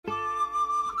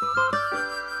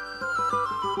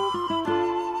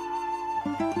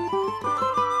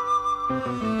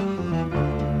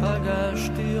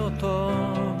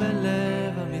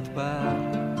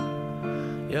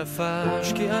יפה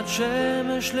שקיעת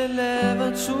שמש ללב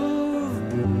עצוב.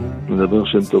 מדבר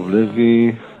שם טוב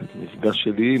לוי, מפגש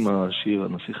שלי עם השיר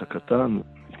הנסיך הקטן.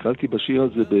 נתקלתי בשיר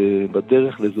הזה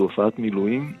בדרך לאיזו הופעת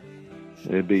מילואים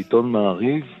בעיתון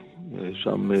מעריב,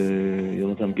 שם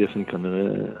יונתן גפן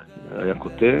כנראה היה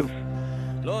כותב.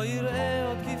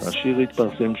 השיר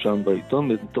התפרסם שם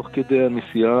בעיתון, ותוך כדי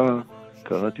הנסיעה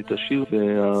קראתי את השיר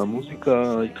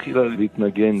והמוסיקה התחילה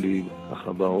להתנגן לי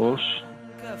ככה בראש.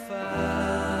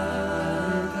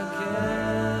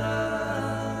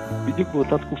 בדיוק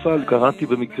באותה תקופה קראתי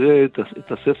במקרה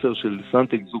את הספר של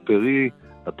סנט-אקזופרי,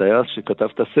 הטייס שכתב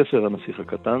את הספר הנסיך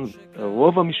הקטן.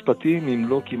 רוב המשפטים, אם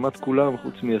לא כמעט כולם,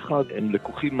 חוץ מאחד, הם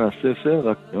לקוחים מהספר,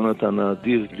 רק יונתן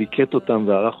האדיר ליקט אותם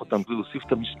וערך אותם, והוסיף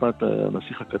את המשפט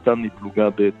הנסיך הקטן מפלוגה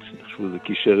ב', איכשהו זה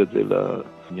קישר את זה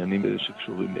לעניינים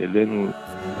שקשורים אלינו.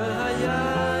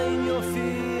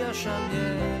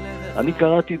 אני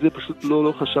קראתי את זה, פשוט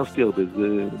לא חשבתי הרבה,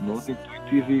 זה מאוד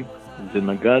אינטואיטיבי, זה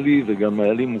נגע לי וגם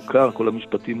היה לי מוכר כל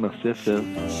המשפטים מהספר.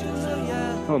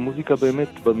 המוזיקה באמת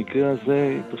במקרה הזה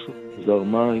היא פשוט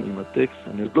זרמה עם הטקסט.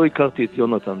 אני עוד לא הכרתי את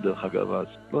יונתן דרך אגב אז,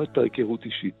 לא הייתה היכרות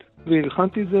אישית.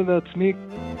 והלחנתי את זה לעצמי.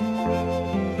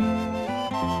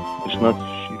 בשנת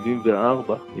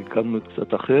 74 הקמנו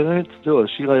קצת אחרת. זהו,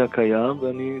 השיר היה קיים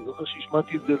ואני זוכר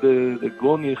שהשמעתי את זה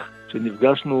לגרוניך,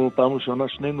 שנפגשנו פעם ראשונה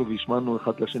שנינו והשמענו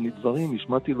אחד לשני דברים,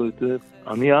 השמעתי לו את זה.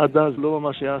 אני עד אז לא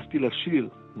ממש העזתי לשיר.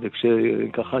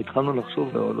 וכשככה התחלנו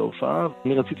לחשוב להופעה,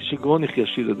 אני רציתי שגרוניך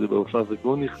ישיר את זה בהופעה,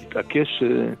 וגרוניך התעקש,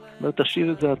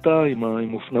 תשיר את זה אתה עם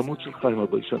המופנמות שלך, עם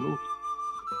הביישנות.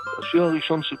 השיר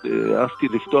הראשון שהעזתי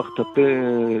לפתוח את הפה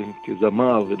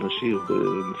כזמר ולשיר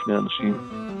לפני אנשים.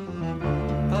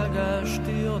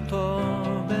 פגשתי אותו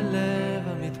בלב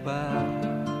המדבר,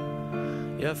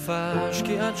 יפה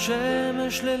שקיעת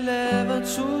שמש ללב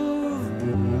עצוב,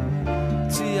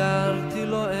 ציירתי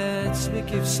לו עץ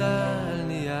מכבשה על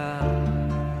נייר,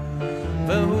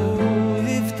 והוא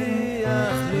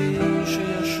הבטיח לי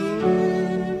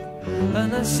שישוב.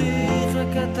 הנסיך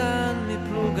הקטן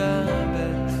מפלוגה ב'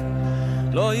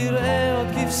 לא יראה עוד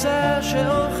כבשה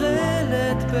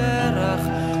שאוכלת פרח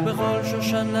בכל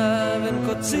שושנה בין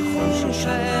קוצים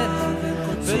שעת,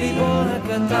 וליבו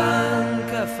הקטן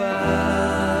קפא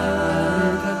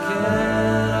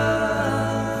כקרח.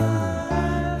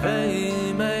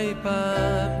 ואם אי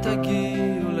פעם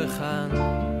תגיעו לכאן,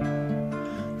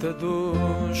 תדעו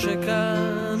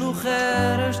שכאן הוא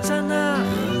חרש צנח,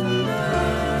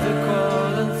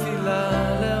 וכל הנפילה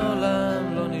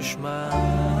לעולם לא נשמע,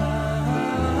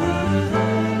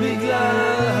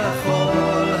 בגלל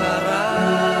החול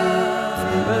הרב.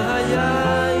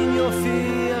 והיה אם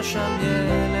יופיע שם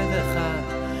ילד אחד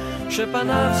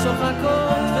שפניו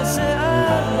שוחקות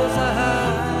ושיער לו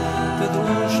זהב,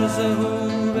 תדעו שזהו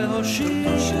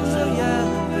והושיט שזו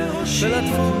יד,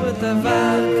 ולטפו את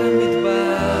אבק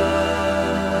המדבר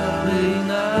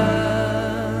בעיניו.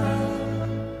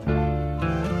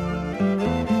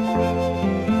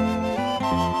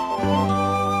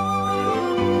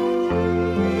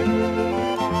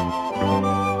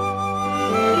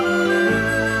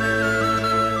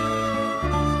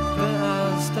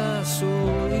 ואז תעשו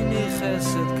עימי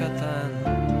חסד קטן,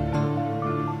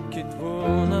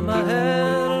 כתבו נא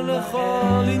מהר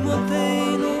לכל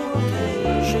אמותינו,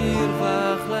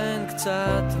 שירווח להן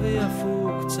קצת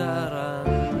ויפוג צערן.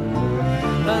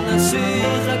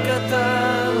 הנסיך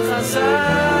הקטן חזר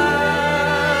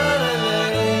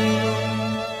אלינו,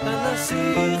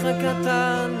 הנסיך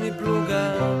הקטן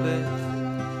מפלוגה ב'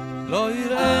 לא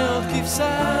יראה עוד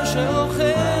כבשה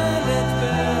שאוכלת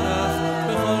פרח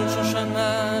בכל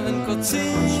שושנה בין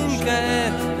קוצים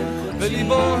כעת,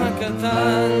 וליבו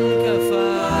הקטן